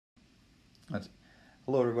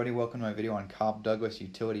Hello everybody, welcome to my video on Cobb-Douglas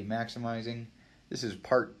Utility Maximizing. This is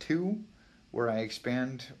part 2, where I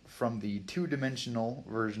expand from the two-dimensional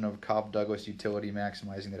version of Cobb-Douglas Utility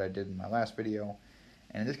Maximizing that I did in my last video.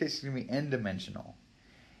 And in this case, it's going to be n-dimensional.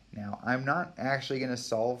 Now, I'm not actually going to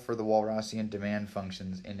solve for the Walrasian demand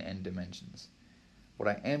functions in n dimensions. What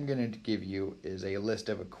I am going to give you is a list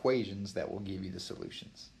of equations that will give you the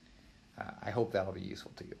solutions. I hope that'll be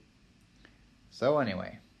useful to you. So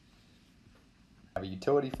anyway, I have a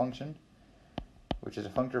utility function, which is a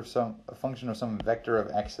function of some vector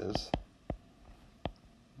of x's,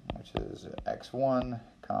 which is x1,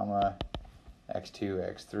 comma,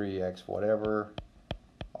 x2, x3, x whatever,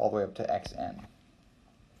 all the way up to xn.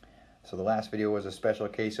 So the last video was a special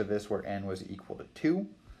case of this where n was equal to 2.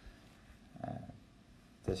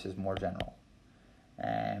 This is more general.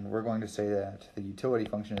 And we're going to say that the utility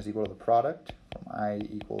function is equal to the product from I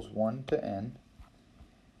equals 1 to n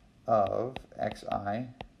of xi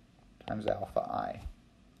times alpha I.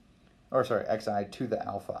 Or sorry, xi to the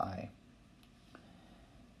alpha I.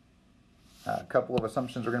 A couple of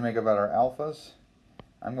assumptions we're going to make about our alphas.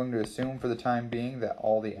 I'm going to assume for the time being that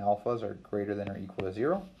all the alphas are greater than or equal to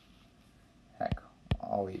 0. Heck,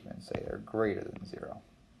 I'll even say they're greater than 0.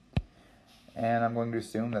 And I'm going to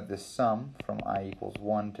assume that this sum from I equals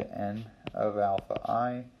 1 to n of alpha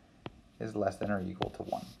I is less than or equal to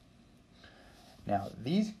 1. Now,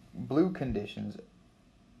 these blue conditions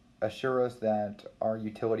assure us that our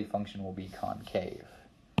utility function will be concave.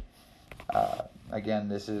 Again,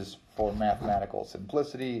 this is for mathematical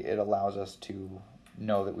simplicity. It allows us to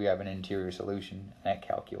know that we have an interior solution, and that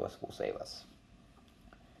calculus will save us.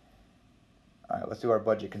 All right, let's do our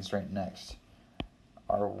budget constraint next.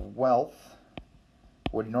 Our wealth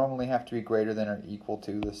would normally have to be greater than or equal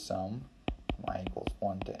to the sum from I equals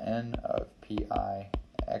 1 to n of pi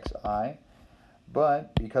xi.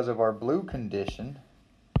 But because of our blue condition,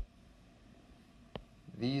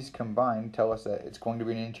 these combined tell us that it's going to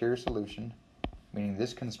be an interior solution, meaning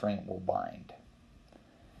this constraint will bind.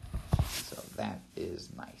 So that is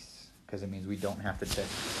nice, because it means we don't have to check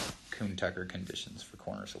Kuhn-Tucker conditions for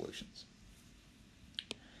corner solutions.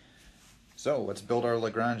 So let's build our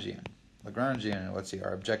Lagrangian. Lagrangian, let's see,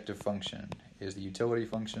 our objective function is the utility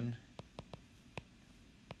function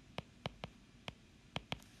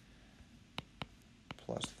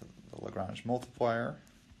plus the Lagrange multiplier,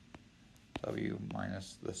 w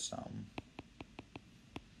minus the sum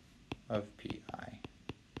of pi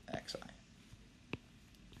xi.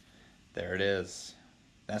 There it is.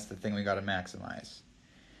 That's the thing we got to maximize.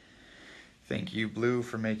 Thank you, blue,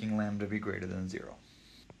 for making lambda be greater than 0. All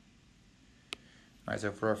right,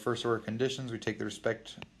 so for our first order conditions, we take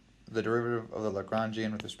the derivative of the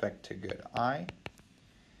Lagrangian with respect to good I.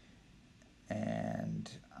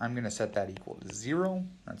 And I'm going to set that equal to 0.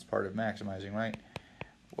 That's part of maximizing, right?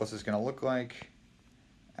 What's this going to look like?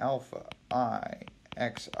 Alpha I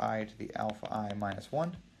xi to the alpha I minus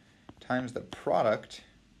 1 times the product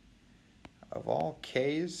of all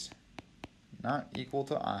k's not equal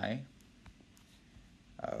to I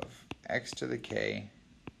of x to the k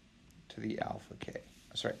to the alpha k.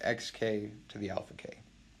 Sorry, xk to the alpha k.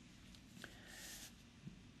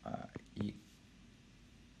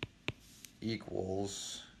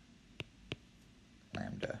 Equals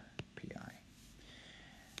lambda pi.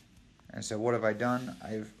 And so what have I done?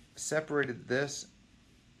 I've separated this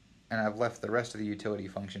and I've left the rest of the utility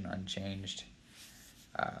function unchanged.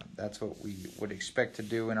 That's what we would expect to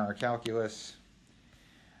do in our calculus.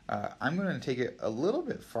 I'm going to take it a little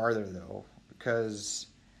bit farther though, because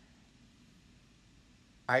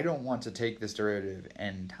I don't want to take this derivative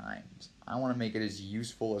n times. I want to make it as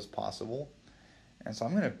useful as possible. And so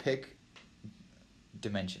I'm going to pick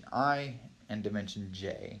dimension I and dimension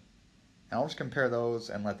j. And I'll just compare those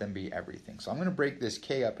and let them be everything. So I'm going to break this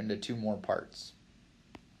k up into 2 more parts.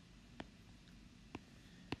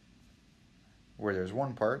 Where there's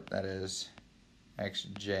one part, that is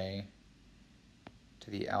xj to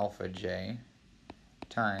the alpha j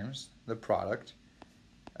times the product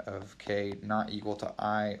of k not equal to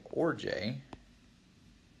I or j,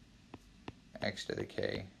 x to the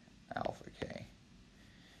k alpha k.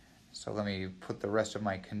 So let me put the rest of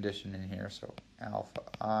my condition in here. So alpha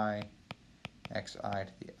I xi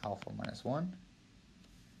to the alpha minus 1.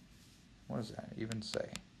 What does that even say?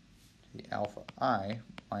 To the alpha I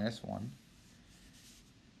minus 1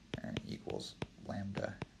 and equals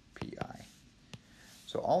lambda pi.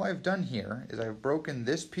 So all I've done here is I've broken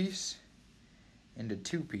this piece into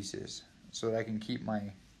 2 pieces so that I can keep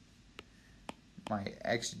my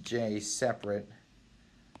xj separate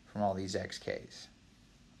from all these xk's.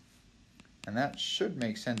 And that should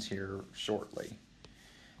make sense here shortly.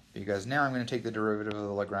 because now I'm going to take the derivative of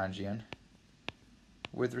the Lagrangian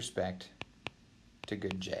with respect to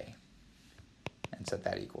good j and set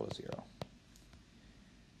that equal to 0.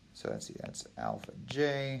 So let's see, that's alpha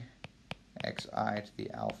j xi to the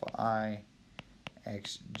alpha I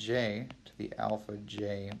xj to the alpha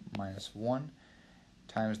j minus 1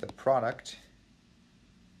 times the product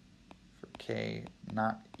for k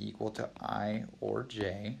not equal to I or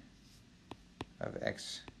j of xk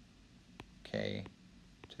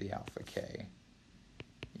to the alpha k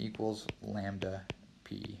equals lambda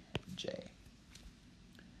pj.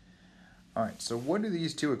 Alright, so what are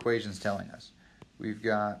these two equations telling us? We've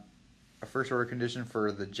got a first order condition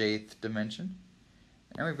for the jth dimension,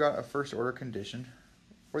 and we've got a first order condition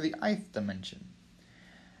for the ith dimension.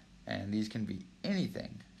 And these can be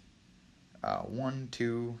anything, 1,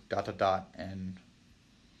 2, ... and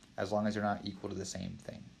as long as they're not equal to the same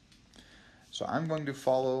thing. So I'm going to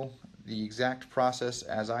follow the exact process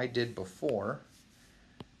as I did before,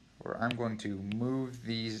 where I'm going to move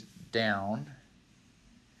these down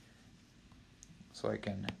so I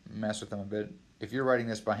can mess with them a bit. If you're writing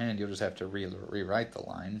this by hand, you'll just have to rewrite the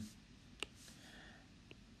line.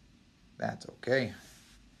 That's okay.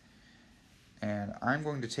 And I'm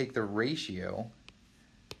going to take the ratio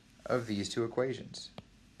of these two equations.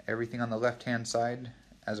 Everything on the left-hand side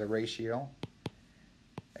as a ratio,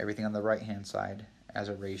 everything on the right-hand side as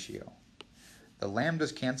a ratio. The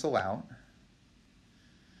lambdas cancel out,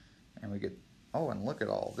 and we get, oh, and look at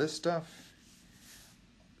all this stuff.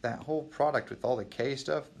 That whole product with all the k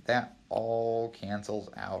stuff, that all cancels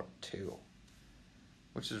out too,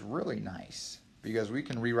 which is really nice because we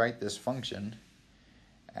can rewrite this function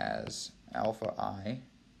as alpha I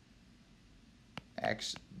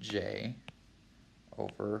xj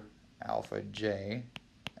over alpha j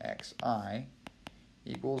xi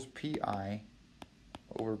equals pi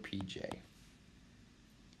over pj.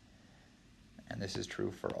 And this is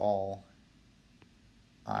true for all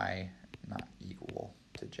I not equal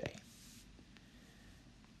to j.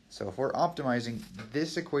 So if we're optimizing,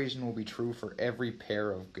 this equation will be true for every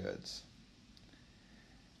pair of goods.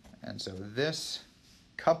 And so this,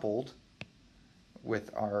 coupled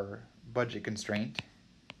with our budget constraint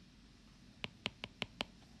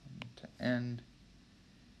to n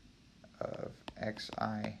of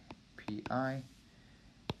xi pi,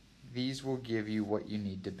 these will give you what you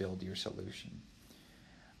need to build your solution.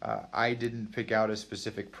 I didn't pick out a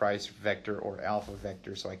specific price vector or alpha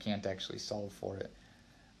vector, so I can't actually solve for it.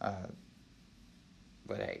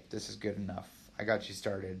 But hey, this is good enough. I got you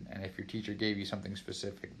started, and if your teacher gave you something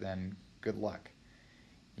specific, then good luck.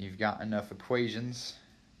 You've got enough equations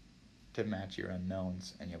to match your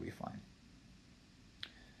unknowns, and you'll be fine.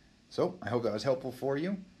 So, I hope that was helpful for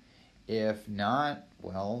you. If not,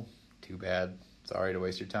 well, too bad. Sorry to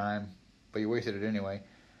waste your time, but you wasted it anyway.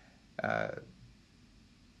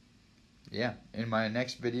 Yeah, in my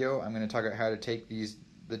next video, I'm going to talk about how to take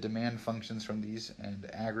the demand functions from these and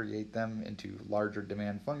aggregate them into larger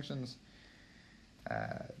demand functions.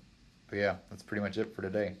 But yeah, that's pretty much it for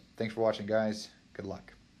today. Thanks for watching, guys. Good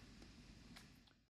luck.